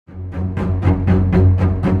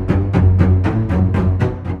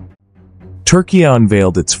Türkiye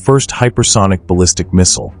unveiled its first hypersonic ballistic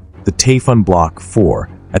missile, the Tfon Block 4,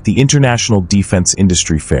 at the International Defense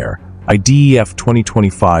Industry Fair,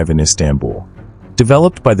 IDEF-2025 in Istanbul.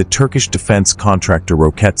 Developed by the Turkish defense contractor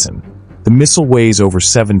Roketsan, the missile weighs over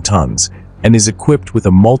 7 tons and is equipped with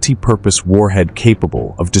a multi-purpose warhead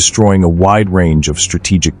capable of destroying a wide range of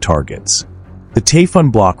strategic targets. The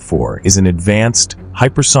Tfon Block 4 is an advanced,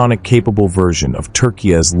 hypersonic-capable version of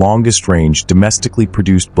Türkiye's longest-range domestically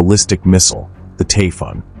produced ballistic missile, the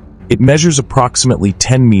Tfon. It measures approximately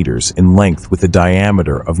 10 meters in length with a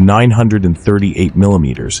diameter of 938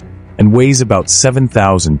 millimeters and weighs about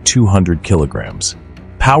 7,200 kilograms.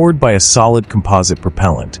 Powered by a solid composite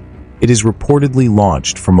propellant, it is reportedly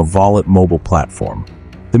launched from a Volat mobile platform.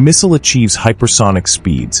 The missile achieves hypersonic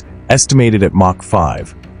speeds, estimated at Mach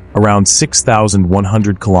 5, around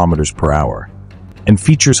 6,100 kilometers per hour, and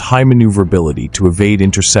features high maneuverability to evade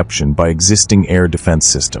interception by existing air defense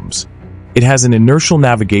systems. It has an inertial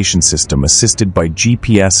navigation system assisted by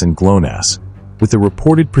GPS and GLONASS, with a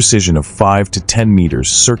reported precision of 5 to 10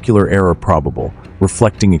 meters circular error probable,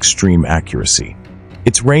 reflecting extreme accuracy.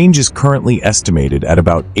 Its range is currently estimated at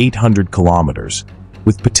about 800 kilometers,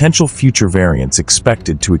 with potential future variants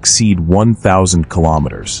expected to exceed 1,000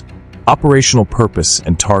 kilometers. Operational purpose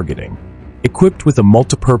and targeting. Equipped with a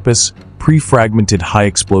multipurpose, pre-fragmented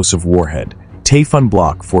high-explosive warhead, Tfon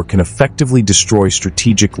Block 4 can effectively destroy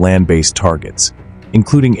strategic land-based targets,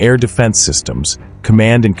 including air defense systems,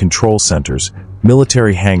 command and control centers,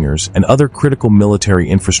 military hangars, and other critical military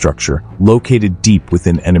infrastructure located deep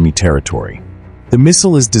within enemy territory. The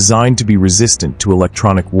missile is designed to be resistant to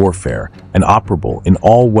electronic warfare and operable in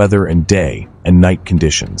all weather and day and night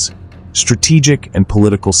conditions. Strategic and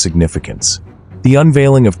political significance. The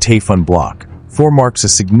unveiling of Tfon Block 4 marks a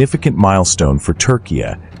significant milestone for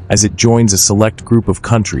Türkiye as it joins a select group of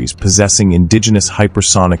countries possessing indigenous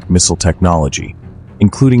hypersonic missile technology,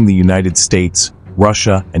 including the United States,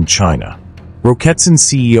 Russia, and China. Roketsan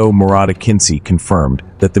CEO Murat Akinci confirmed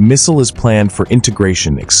that the missile is planned for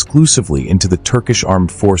integration exclusively into the Turkish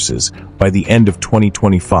armed forces by the end of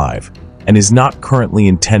 2025 and is not currently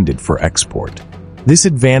intended for export. This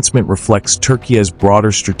advancement reflects Türkiye's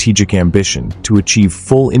broader strategic ambition to achieve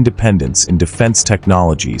full independence in defense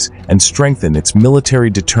technologies and strengthen its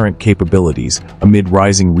military deterrent capabilities amid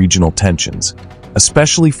rising regional tensions,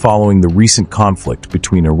 especially following the recent conflict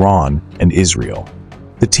between Iran and Israel.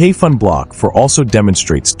 The Tfon Block 4 also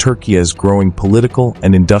demonstrates Türkiye's growing political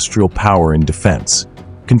and industrial power in defense,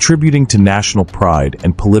 contributing to national pride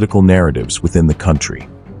and political narratives within the country.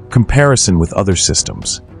 Comparison with other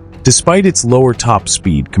systems. Despite its lower top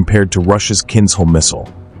speed compared to Russia's Kinzhal missile,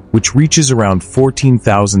 which reaches around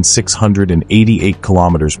 14,688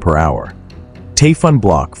 kilometers per hour, Tfon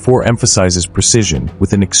Block 4 emphasizes precision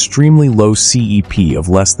with an extremely low CEP of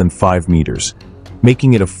less than 5 meters,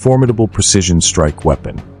 making it a formidable precision strike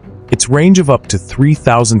weapon. Its range of up to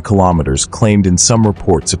 3,000 kilometers claimed in some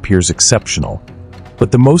reports appears exceptional,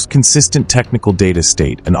 but the most consistent technical data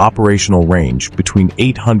state an operational range between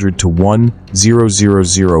 800 to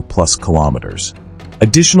 1,000 plus kilometers.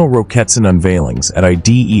 Additional Roketsan unveilings at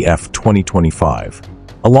IDEF 2025.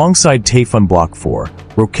 Alongside Tfon Block 4,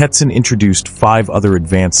 Roketsan introduced 5 other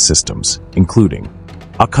advanced systems, including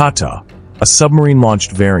Akata, a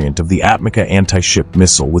submarine-launched variant of the Atmika anti-ship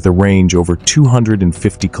missile with a range over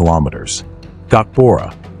 250 kilometers.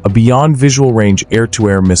 Gokbora, a beyond visual range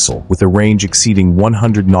air-to-air missile with a range exceeding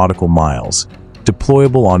 100 nautical miles,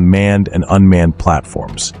 deployable on manned and unmanned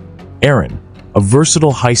platforms. Eren, a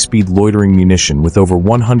versatile high-speed loitering munition with over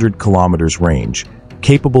 100 kilometers range,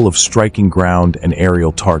 capable of striking ground and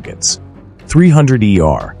aerial targets.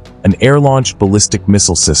 300ER, an air-launched ballistic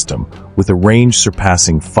missile system with a range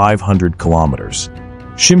surpassing 500 kilometers.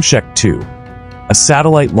 Şimşek-2, a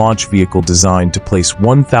satellite launch vehicle designed to place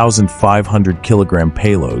 1,500-kilogram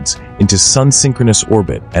payloads into sun-synchronous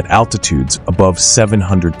orbit at altitudes above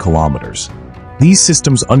 700 kilometers. These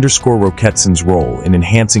systems underscore Roketsan's role in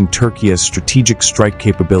enhancing Türkiye's strategic strike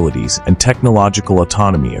capabilities and technological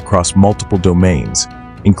autonomy across multiple domains,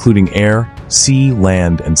 including air, sea,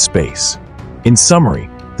 land, and space. In summary,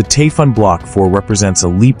 the Tfon Block 4 represents a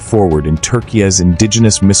leap forward in Türkiye's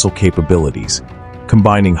indigenous missile capabilities,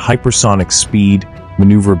 combining hypersonic speed,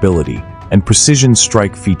 maneuverability, and precision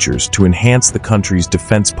strike features to enhance the country's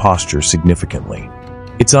defense posture significantly.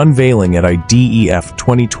 Its unveiling at IDEF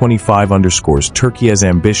 2025 underscores Türkiye's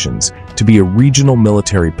ambitions to be a regional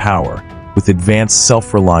military power with advanced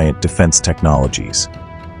self-reliant defense technologies.